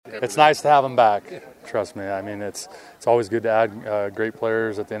it's nice to have him back. Trust me. I mean, it's always good to add great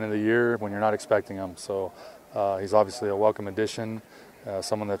players at the end of the year when you're not expecting them. So he's obviously a welcome addition.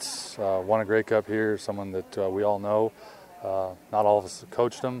 Someone that's won a Grey Cup here, someone that we all know. Not all of us have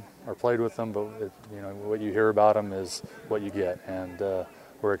coached him or played with him, but what you hear about him is what you get, and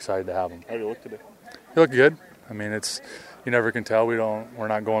we're excited to have him. How do you look today? He looked good. I mean, you never can tell. We're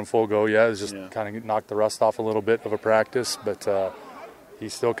not going full go yet. It's just kind of knocked the rust off a little bit of a practice, but he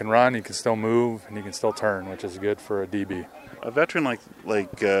still can run, he can still move, and he can still turn, which is good for a DB. A veteran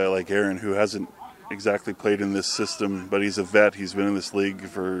like Aaron, who hasn't exactly played in this system, but he's a vet. He's been in this league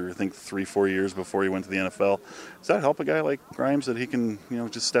for, I think, 3-4 years before he went to the NFL. Does that help a guy like Grimes that he can,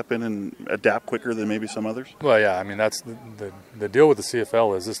 just step in and adapt quicker than maybe some others? Well, yeah. I mean, that's the deal with the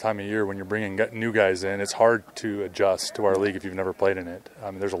CFL is this time of year when you're bringing new guys in, it's hard to adjust to our league if you've never played in it.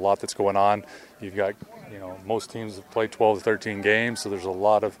 I mean, there's a lot that's going on. You've got, most teams have played 12 to 13 games, so there's a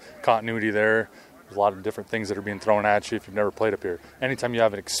lot of continuity there. There's a lot of different things that are being thrown at you if you've never played up here. Anytime you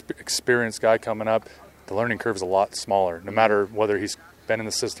have an experienced guy coming up, the learning curve is a lot smaller. No matter whether he's been in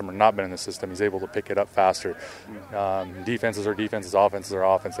the system or not been in the system, he's able to pick it up faster. Defenses are defenses, offenses are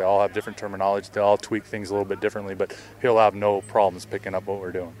offense. They all have different terminology. They all tweak things a little bit differently, but he'll have no problems picking up what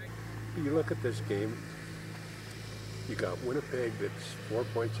we're doing. You look at this game, you got Winnipeg that's 4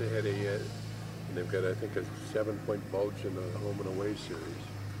 points ahead of you, and they've got, I think, a 7-point bulge in the home and away series.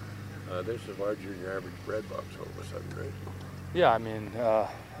 This is larger than your average bread box all of a sudden, right? Yeah, I mean,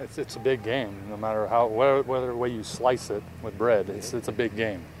 it's a big game. No matter whether way you slice it with bread, it's a big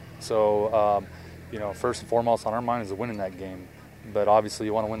game. So, first and foremost on our mind is winning that game. But obviously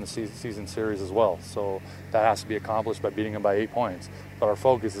you want to win the season series as well. So that has to be accomplished by beating them by 8 points. But our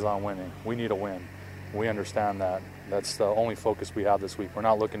focus is on winning. We need a win. We understand that. That's the only focus we have this week. We're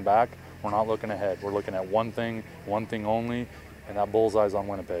not looking back. We're not looking ahead. We're looking at one thing only, and that bullseye's on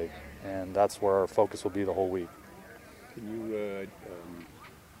Winnipeg. And that's where our focus will be the whole week. Can you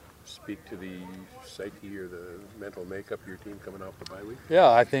speak to the psyche or the mental makeup of your team coming off the bye week? Yeah,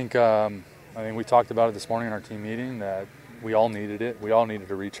 I think we talked about it this morning in our team meeting that we all needed it. We all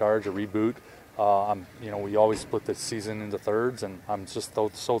needed a recharge, a reboot. We always split the season into thirds, and I'm just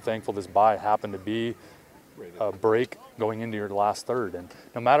so thankful this bye happened to be a break going into your last third. And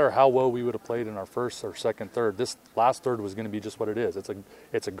no matter how well we would have played in our first or second third, this last third was going to be just what it is.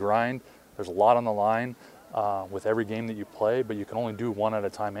 It's a grind. There's a lot on the line with every game that you play, but you can only do one at a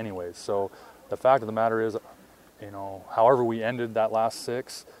time anyways. So the fact of the matter is, however we ended that last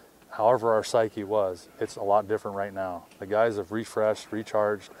six, however our psyche was, it's a lot different right now. The guys have refreshed,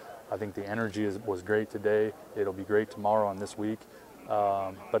 recharged. I think the energy was great today. It'll be great tomorrow and this week.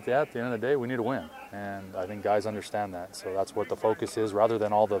 But yeah, at the end of the day, we need to win. And I think guys understand that. So that's what the focus is. Rather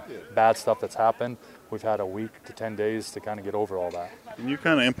than all the bad stuff that's happened, we've had a week to 10 days to kind of get over all that. Can you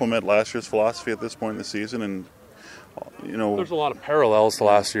kind of implement last year's philosophy at this point in the season? And, There's a lot of parallels to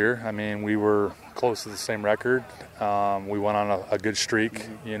last year. I mean, we were close to the same record. We went on a good streak,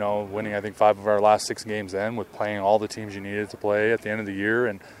 winning, I think, 5 of our last 6 games then with playing all the teams you needed to play at the end of the year.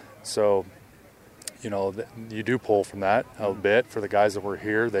 And so, you do pull from that a bit for the guys that were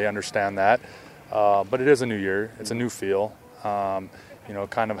here. They understand that. But it is a new year. It's a new feel.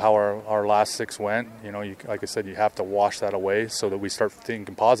 Kind of how our last 6 went. Like I said, you have to wash that away so that we start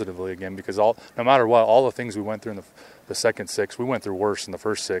thinking positively again, because no matter what, all the things we went through in the second 6, we went through worse in the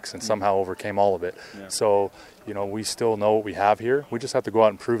first 6 and somehow overcame all of it. Yeah. So, we still know what we have here. We just have to go out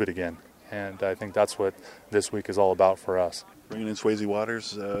and prove it again. And I think that's what this week is all about for us. Bringing in Swayze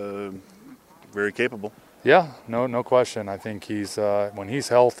Waters, very capable. Yeah, no question. I think he's when he's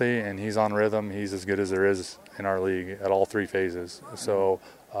healthy and he's on rhythm, he's as good as there is in our league at all 3 phases. So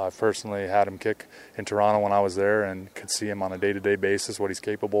I personally had him kick in Toronto when I was there and could see him on a day-to-day basis, what he's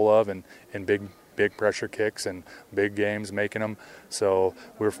capable of, and in big pressure kicks and big games making them. So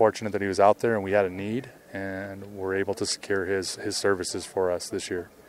we were fortunate that he was out there and we had a need, and we're able to secure his services for us this year.